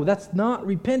 No, that's not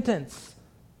repentance.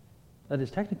 That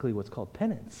is technically what's called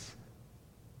penance.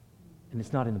 And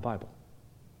it's not in the Bible.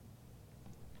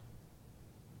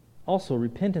 Also,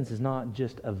 repentance is not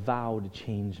just a vow to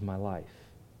change my life.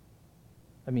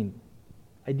 I mean,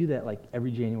 I do that like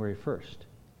every January 1st.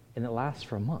 And it lasts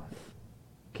for a month.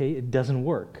 Okay, it doesn't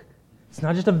work. It's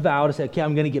not just a vow to say, okay,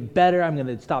 I'm going to get better, I'm going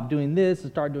to stop doing this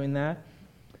and start doing that.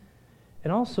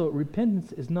 And also,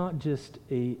 repentance is not just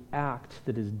an act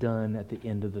that is done at the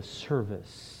end of the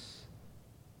service,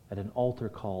 at an altar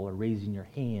call or raising your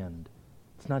hand.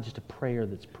 It's not just a prayer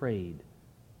that's prayed.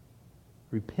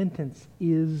 Repentance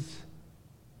is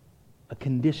a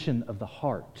condition of the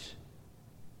heart.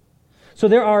 So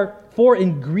there are 4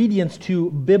 ingredients to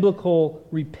biblical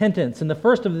repentance. And the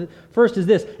first is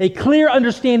this: a clear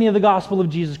understanding of the gospel of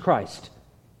Jesus Christ.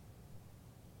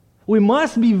 We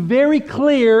must be very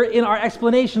clear in our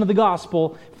explanation of the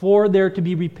gospel for there to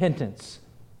be repentance.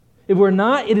 If we're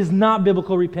not, it is not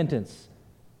biblical repentance.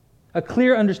 A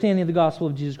clear understanding of the gospel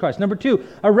of Jesus Christ. Number 2,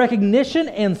 a recognition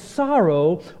and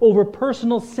sorrow over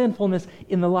personal sinfulness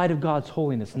in the light of God's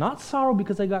holiness. Not sorrow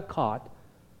because I got caught.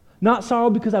 Not sorrow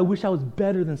because I wish I was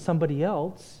better than somebody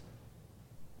else.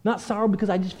 Not sorrow because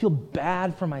I just feel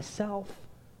bad for myself.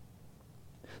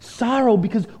 Sorrow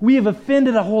because we have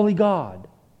offended a holy God.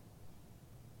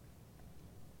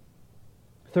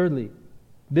 Thirdly,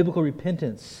 biblical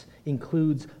repentance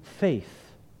includes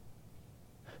faith.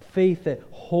 Faith that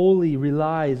wholly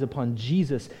relies upon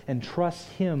Jesus and trusts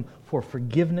Him for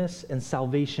forgiveness and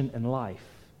salvation and life.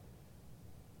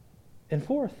 And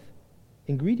fourth,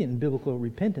 ingredient in biblical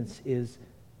repentance is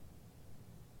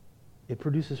it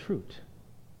produces fruit.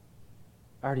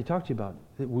 I already talked to you about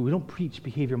that. We don't preach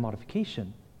behavior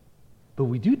modification, but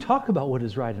we do talk about what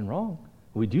is right and wrong.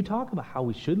 We do talk about how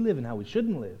we should live and how we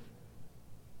shouldn't live.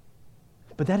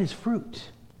 But that is fruit.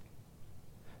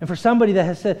 And for somebody that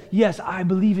has said, yes, I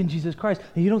believe in Jesus Christ,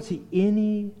 and you don't see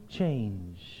any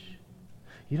change,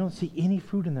 you don't see any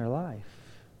fruit in their life,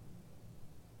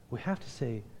 we have to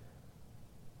say,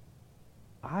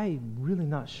 I'm really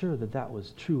not sure that that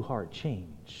was true heart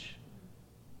change.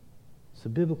 So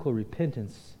biblical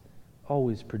repentance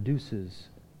always produces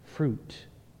fruit.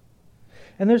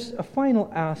 And there's a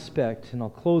final aspect, and I'll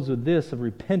close with this, of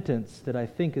repentance that I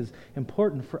think is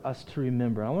important for us to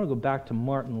remember. I want to go back to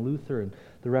Martin Luther and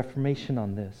the Reformation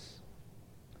on this.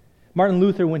 Martin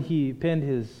Luther, when he penned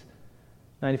his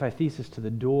 95 Thesis to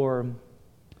the door,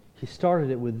 he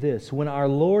started it with this: when our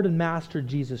Lord and Master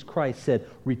Jesus Christ said,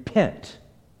 repent,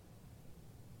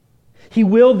 He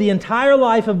willed the entire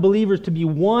life of believers to be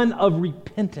one of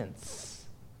repentance.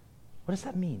 What does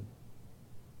that mean?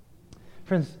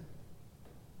 Friends,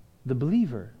 the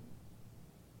believer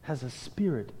has a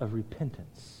spirit of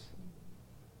repentance.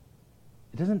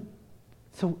 It doesn't.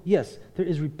 So yes, there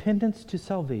is repentance to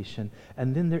salvation,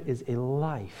 and then there is a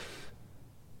life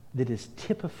that is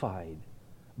typified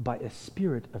by a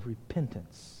spirit of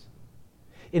repentance.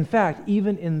 In fact,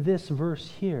 even in this verse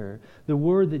here, the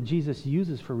word that Jesus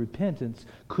uses for repentance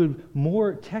could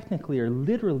more technically or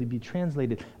literally be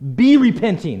translated, be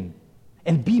repenting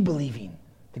and be believing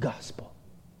the gospel.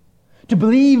 To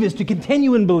believe is to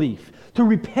continue in belief. To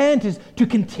repent is to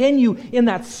continue in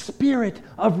that spirit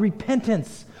of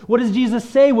repentance. What does Jesus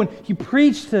say when he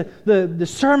preached the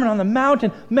Sermon on the Mount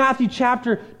in Matthew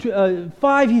chapter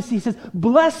 5? He says,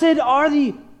 blessed are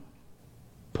the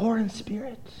poor in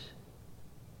spirit.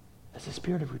 That's a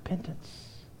spirit of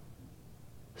repentance.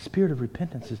 The spirit of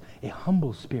repentance is a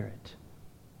humble spirit.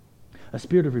 A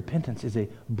spirit of repentance is a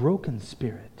broken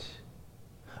spirit.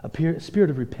 A spirit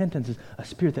of repentance is a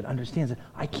spirit that understands that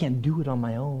I can't do it on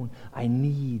my own. I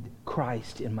need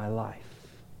Christ in my life.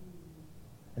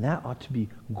 And that ought to be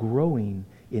growing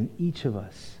in each of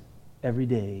us every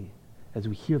day as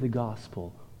we hear the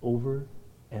gospel over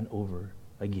and over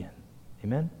again.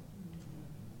 Amen?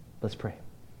 Let's pray.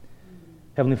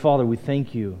 Heavenly Father, we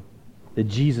thank you that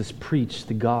Jesus preached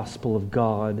the gospel of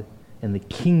God and the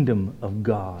kingdom of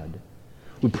God.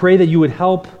 We pray that you would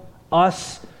help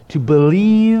us to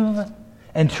believe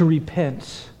and to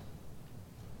repent,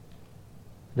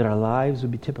 that our lives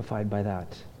would be typified by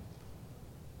that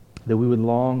we would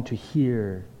long to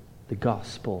hear the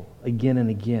gospel again and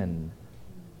again,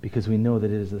 because we know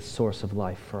that it is the source of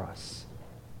life for us.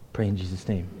 Pray in Jesus'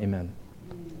 name. Amen.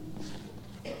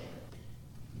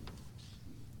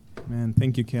 Man,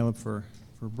 thank you, Caleb, for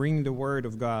bringing the word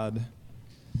of God.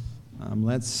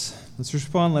 Let's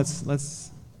respond.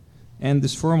 Let's end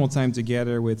this formal time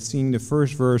together with singing the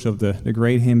first verse of the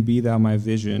great hymn, Be Thou My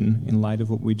Vision, in light of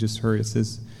what we just heard. It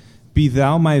says, Be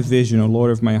Thou my vision, O Lord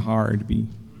of my heart.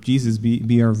 Jesus,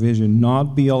 be our vision.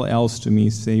 Not be all else to me,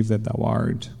 save that thou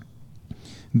art.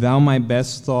 Thou my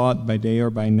best thought, by day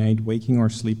or by night, waking or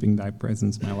sleeping, thy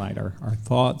presence my light. Our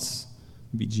thoughts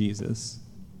be Jesus.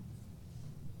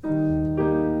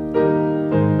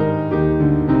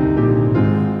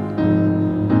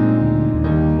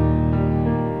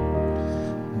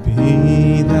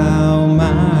 Be thou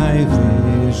my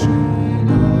vision,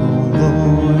 O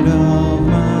Lord of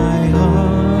my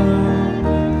heart,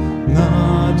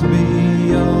 not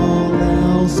be all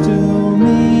else to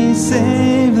me,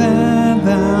 save that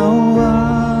thou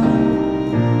art.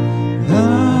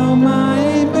 Thou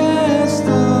my best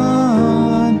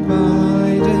thought,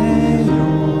 by day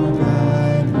or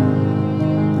by night,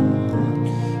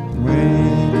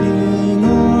 waking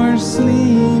or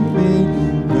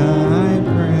sleeping, thy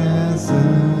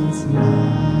presence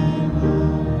my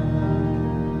Lord.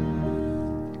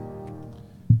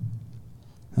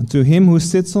 And to him who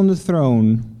sits on the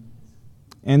throne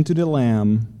and to the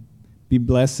Lamb be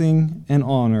blessing and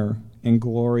honor and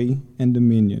glory and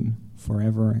dominion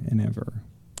forever and ever.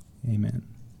 Amen.